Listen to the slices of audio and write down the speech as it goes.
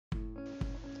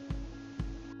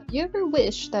You ever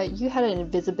wish that you had an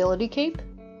invisibility cape?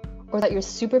 Or that your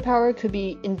superpower could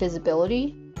be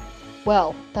invisibility?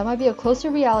 Well, that might be a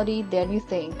closer reality than you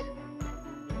think.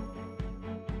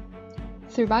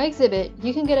 Through my exhibit,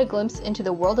 you can get a glimpse into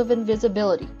the world of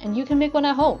invisibility, and you can make one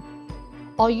at home.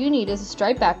 All you need is a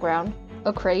striped background,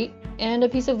 a crate, and a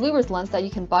piece of Lubor's lens that you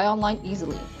can buy online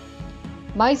easily.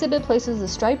 My exhibit places the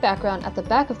striped background at the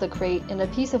back of the crate and a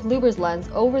piece of Lubor's lens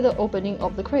over the opening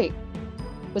of the crate.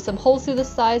 With some holes through the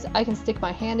sides, I can stick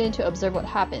my hand in to observe what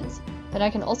happens. Then I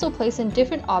can also place in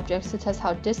different objects to test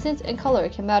how distance and color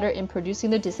can matter in producing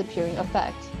the disappearing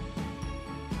effect.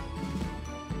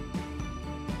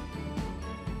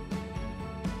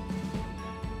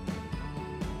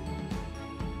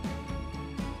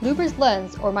 Lubor's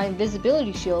lens, or my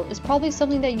invisibility shield, is probably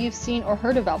something that you've seen or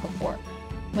heard about before.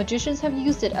 Magicians have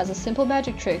used it as a simple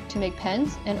magic trick to make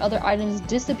pens and other items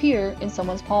disappear in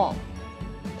someone's palm.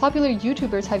 Popular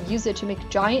YouTubers have used it to make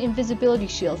giant invisibility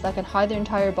shields that can hide their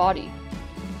entire body.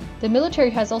 The military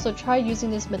has also tried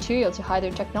using this material to hide their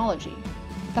technology.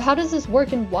 But how does this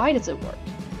work and why does it work?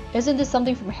 Isn't this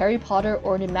something from Harry Potter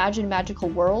or an imagined magical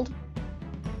world?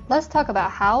 Let's talk about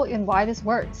how and why this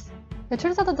works. It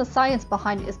turns out that the science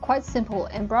behind it is quite simple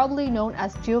and broadly known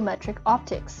as geometric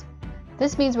optics.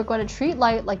 This means we're going to treat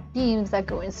light like beams that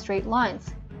go in straight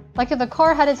lines. Like if the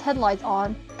car had its headlights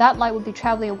on, that light would be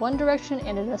traveling in one direction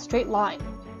and in a straight line.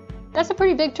 That's a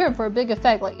pretty big term for a big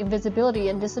effect like invisibility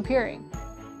and disappearing.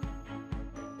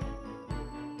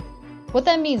 What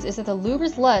that means is that the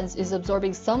Lubor's lens is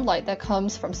absorbing some light that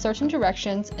comes from certain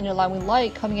directions and allowing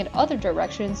light coming in other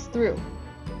directions through.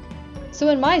 So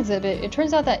in my exhibit, it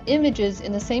turns out that images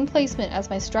in the same placement as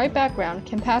my striped background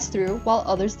can pass through while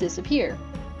others disappear.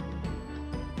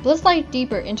 Let's dive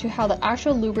deeper into how the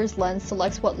actual Lubor's lens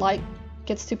selects what light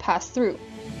gets to pass through.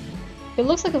 It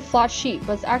looks like a flat sheet,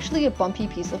 but it's actually a bumpy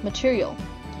piece of material.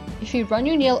 If you run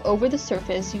your nail over the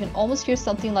surface, you can almost hear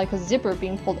something like a zipper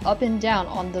being pulled up and down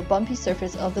on the bumpy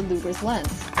surface of the Lubor's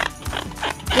lens.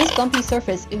 This bumpy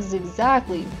surface is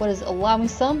exactly what is allowing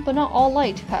some but not all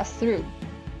light to pass through.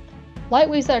 Light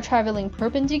waves that are traveling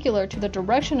perpendicular to the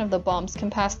direction of the bumps can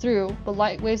pass through, but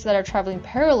light waves that are traveling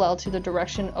parallel to the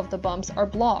direction of the bumps are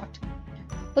blocked.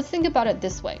 Let's think about it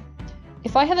this way.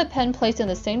 If I have a pen placed in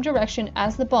the same direction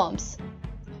as the bumps,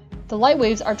 the light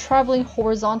waves are traveling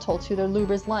horizontal to the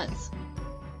Lubor's lens.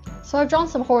 So I've drawn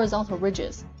some horizontal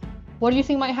ridges. What do you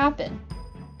think might happen?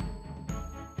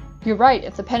 You're right,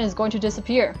 if the pen is going to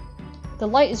disappear. The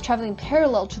light is traveling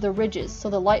parallel to the ridges, so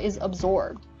the light is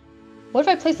absorbed. What if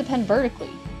I place the pen vertically?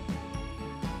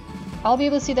 I'll be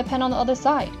able to see the pen on the other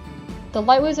side. The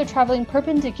light waves are traveling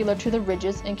perpendicular to the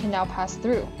ridges and can now pass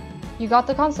through. You got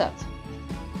the concept?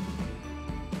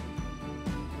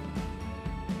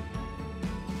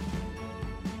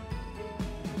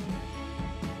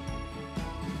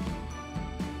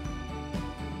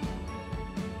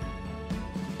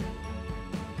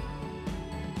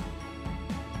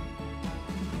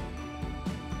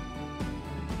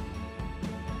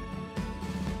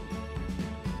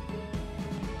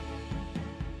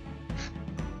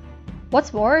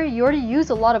 What's more, you already use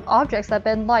a lot of objects that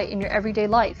bend light in your everyday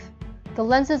life. The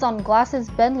lenses on glasses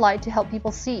bend light to help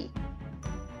people see.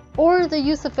 Or the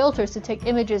use of filters to take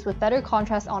images with better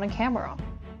contrast on a camera.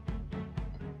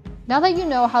 Now that you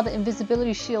know how the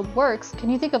invisibility shield works, can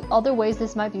you think of other ways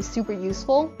this might be super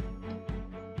useful?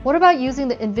 What about using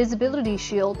the invisibility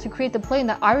shield to create the plane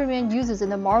that Iron Man uses in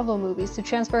the Marvel movies to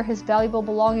transfer his valuable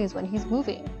belongings when he's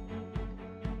moving?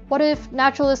 What if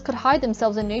naturalists could hide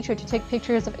themselves in nature to take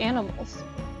pictures of animals?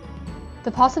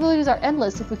 The possibilities are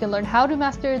endless if we can learn how to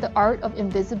master the art of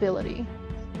invisibility.